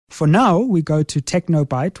for now, we go to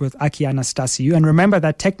Technobyte with Aki Anastasiou. And remember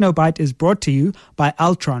that Technobyte is brought to you by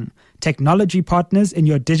Altron, technology partners in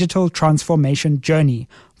your digital transformation journey.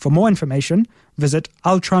 For more information, visit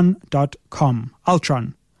altron.com.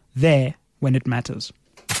 Altron, there when it matters.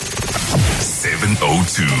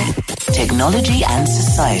 702. Technology and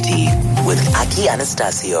Society with Aki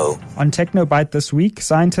Anastasiou. On Technobyte this week,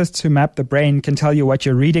 scientists who map the brain can tell you what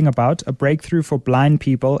you're reading about, a breakthrough for blind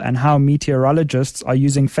people, and how meteorologists are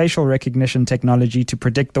using facial recognition technology to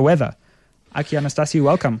predict the weather. Aki Anastasiou,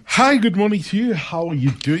 welcome. Hi, good morning to you. How are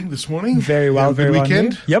you doing this morning? Very well, very well.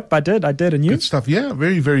 Weekend? Yep, I did. And you? Good stuff. Yeah,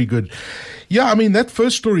 very, very good. Yeah, I mean, that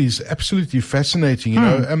first story is absolutely fascinating, you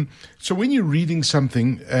know. So when you're reading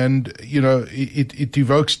something and, you know, it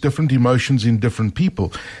evokes different emotions in different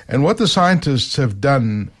people. And what the scientists have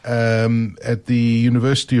done at the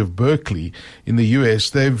University of Berkeley in the US,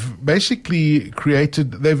 they've basically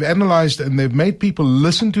they've analyzed and they've made people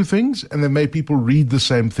listen to things and they've made people read the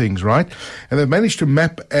same things, right? And they've managed to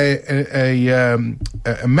map an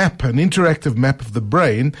interactive map of the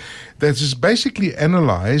brain that is basically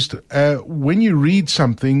analyzed when you read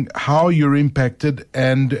something, how you're impacted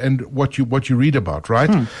and what you read about, right?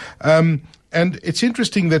 And it's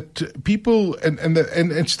interesting that people and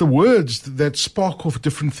it's the words that spark off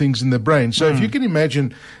different things in the brain. So if you can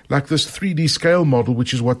imagine like this 3D scale model,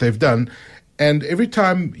 which is what they've done. And every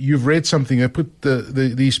time you've read something, they put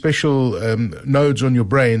the special nodes on your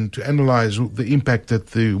brain to analyze the impact that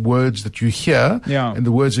the words that you hear and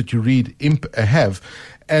the words that you read have,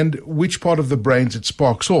 and which part of the brains it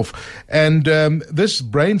sparks off. And this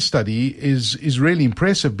brain study is really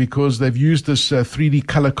impressive because they've used this 3D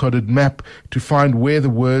color-coded map to find where the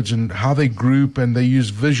words and how they group, and they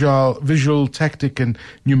use visual, tactic, and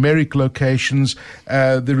numeric locations,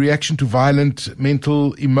 the reaction to violent,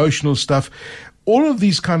 mental, emotional stuff. All of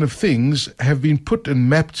these kind of things have been put and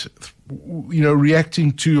mapped, you know,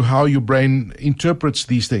 reacting to how your brain interprets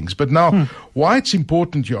these things. But now, why it's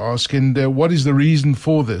important, you ask, and what is the reason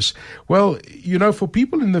for this? Well, you know, for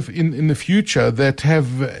people in the future that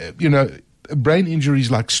have, you know, brain injuries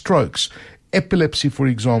like strokes, epilepsy, for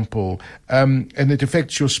example, and it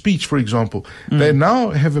affects your speech, for example, they now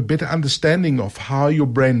have a better understanding of how your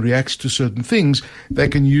brain reacts to certain things. They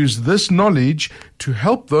can use this knowledge to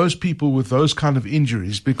help those people with those kind of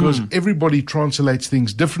injuries, because everybody translates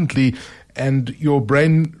things differently, and your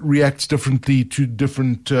brain reacts differently to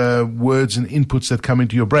different words and inputs that come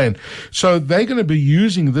into your brain. So they're going to be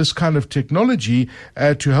using this kind of technology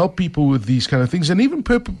to help people with these kind of things, and even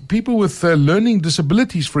people with learning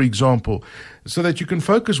disabilities, for example, so that you can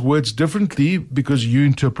focus words differently because you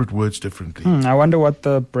interpret words differently. I wonder what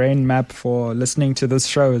the brain map for listening to this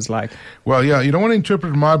show is like. Well, yeah, you don't want to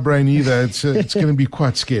interpret my brain either. It's going to be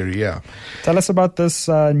quite scary, yeah. Tell us about this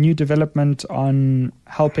new development on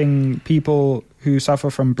helping people who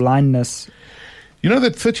suffer from blindness. You know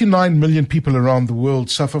that 39 million people around the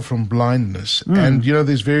world suffer from blindness. And, you know,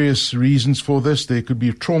 there's various reasons for this. There could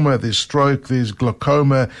be trauma, there's stroke, there's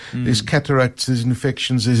glaucoma, there's cataracts, there's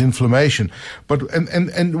infections, there's inflammation. But,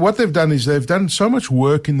 and what they've done is they've done so much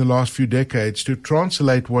work in the last few decades to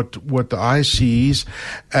translate what the eye sees,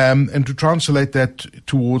 and to translate that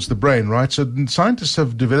towards the brain, right? So scientists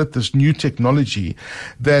have developed this new technology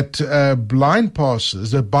that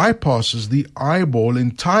bypasses the eyeball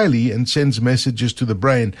entirely and sends messages to the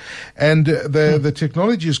brain. And the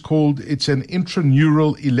technology is it's an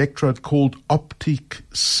intraneural electrode called optic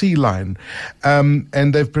C-line.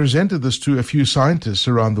 And they've presented this to a few scientists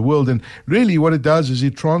around the world. And really what it does is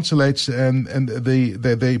it translates and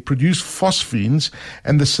they produce phosphenes,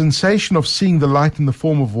 and the sensation of seeing the light in the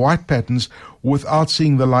form of white patterns without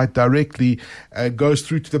seeing the light directly goes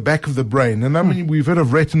through to the back of the brain. And I mean, we've heard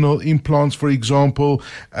of retinal implants, for example,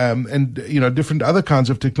 and, you know, different other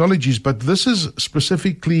kinds of technologies, but this is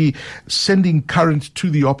specifically sending current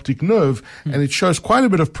to the optic nerve, and it shows quite a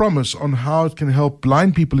bit of promise on how it can help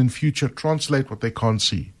blind people in future translate what they can't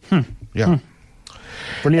see. Yeah.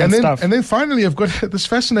 Brilliant stuff. And then finally, I've got this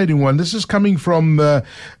fascinating one. This is coming from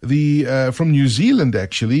from New Zealand,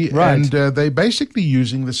 actually, right. And they're basically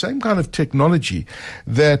using the same kind of technology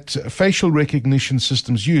that facial recognition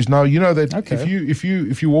systems use. Now, you know that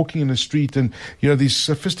if you're walking in a street, and you know these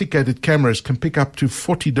sophisticated cameras can pick up to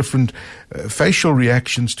 40 different facial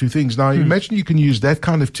reactions to things. Now, imagine you can use that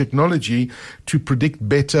kind of technology to predict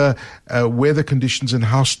better weather conditions and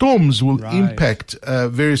how storms will impact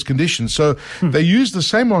various conditions. So they use use the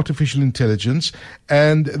same artificial intelligence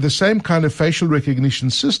and the same kind of facial recognition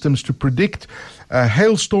systems to predict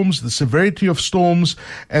hailstorms, the severity of storms,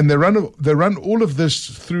 and they run all of this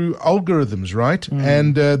through algorithms, right?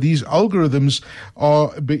 And these algorithms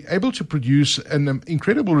are able to produce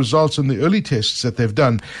incredible results in the early tests that they've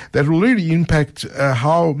done that will really impact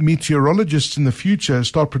how meteorologists in the future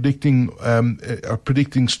start predicting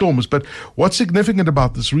storms. But what's significant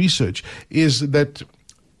about this research is that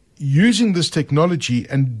using this technology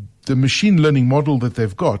and the machine learning model that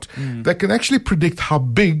they've got, they can actually predict how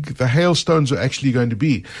big the hailstones are actually going to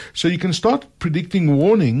be. So you can start predicting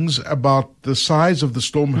warnings about the size of the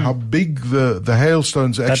storm, how big the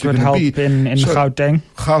hailstones are actually going to be. That would help in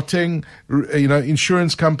Gauteng. Gauteng,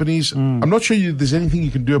 insurance companies. I'm not sure there's anything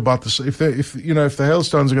you can do about this. If the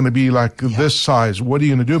hailstones are going to be like this size, what are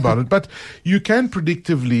you going to do about it? But you can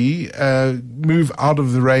predictively move out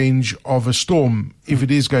of the range of a storm if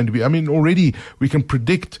it is going to be. I mean, already we can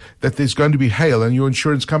predict that there's going to be hail, and your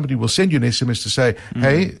insurance company will send you an SMS to say,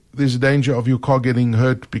 hey, there's a danger of your car getting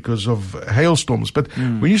hurt because of hailstorms. But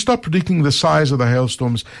when you start predicting the size of the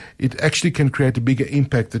hailstorms, it actually can create a bigger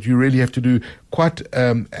impact that you really have to do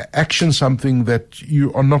action something that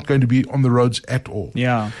you are not going to be on the roads at all.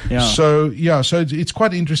 So it's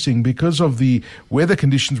quite interesting because of the weather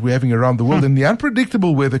conditions we're having around the world and the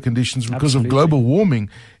unpredictable weather conditions because of global warming.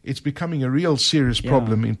 It's becoming a real serious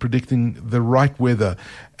problem in predicting the right weather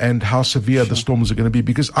and how severe the storms are going to be.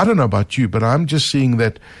 Because I don't know about you, but I'm just seeing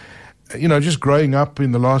that, just growing up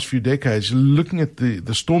in the last few decades, looking at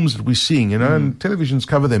the storms that we're seeing, and televisions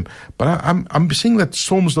cover them. But I'm seeing that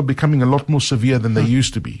storms are becoming a lot more severe than they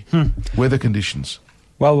used to be, weather conditions.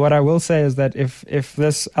 Well, what I will say is that if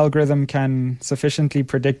this algorithm can sufficiently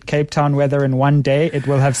predict Cape Town weather in one day, it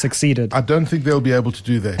will have succeeded. I don't think they'll be able to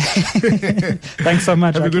do that. Thanks so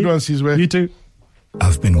much. Have a good one, Sizwe. You too.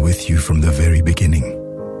 I've been with you from the very beginning.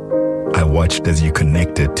 I watched as you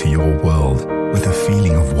connected to your world with a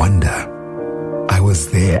feeling of wonder. I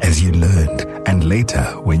was there as you learned, and later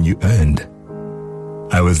when you earned.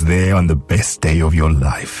 I was there on the best day of your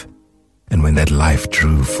life, and when that life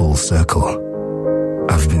drew full circle.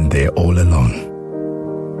 I've been there all along,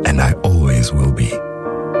 and I always will be.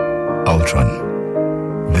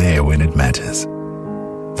 Altron, there when it matters.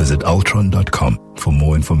 Visit altron.com for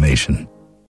more information.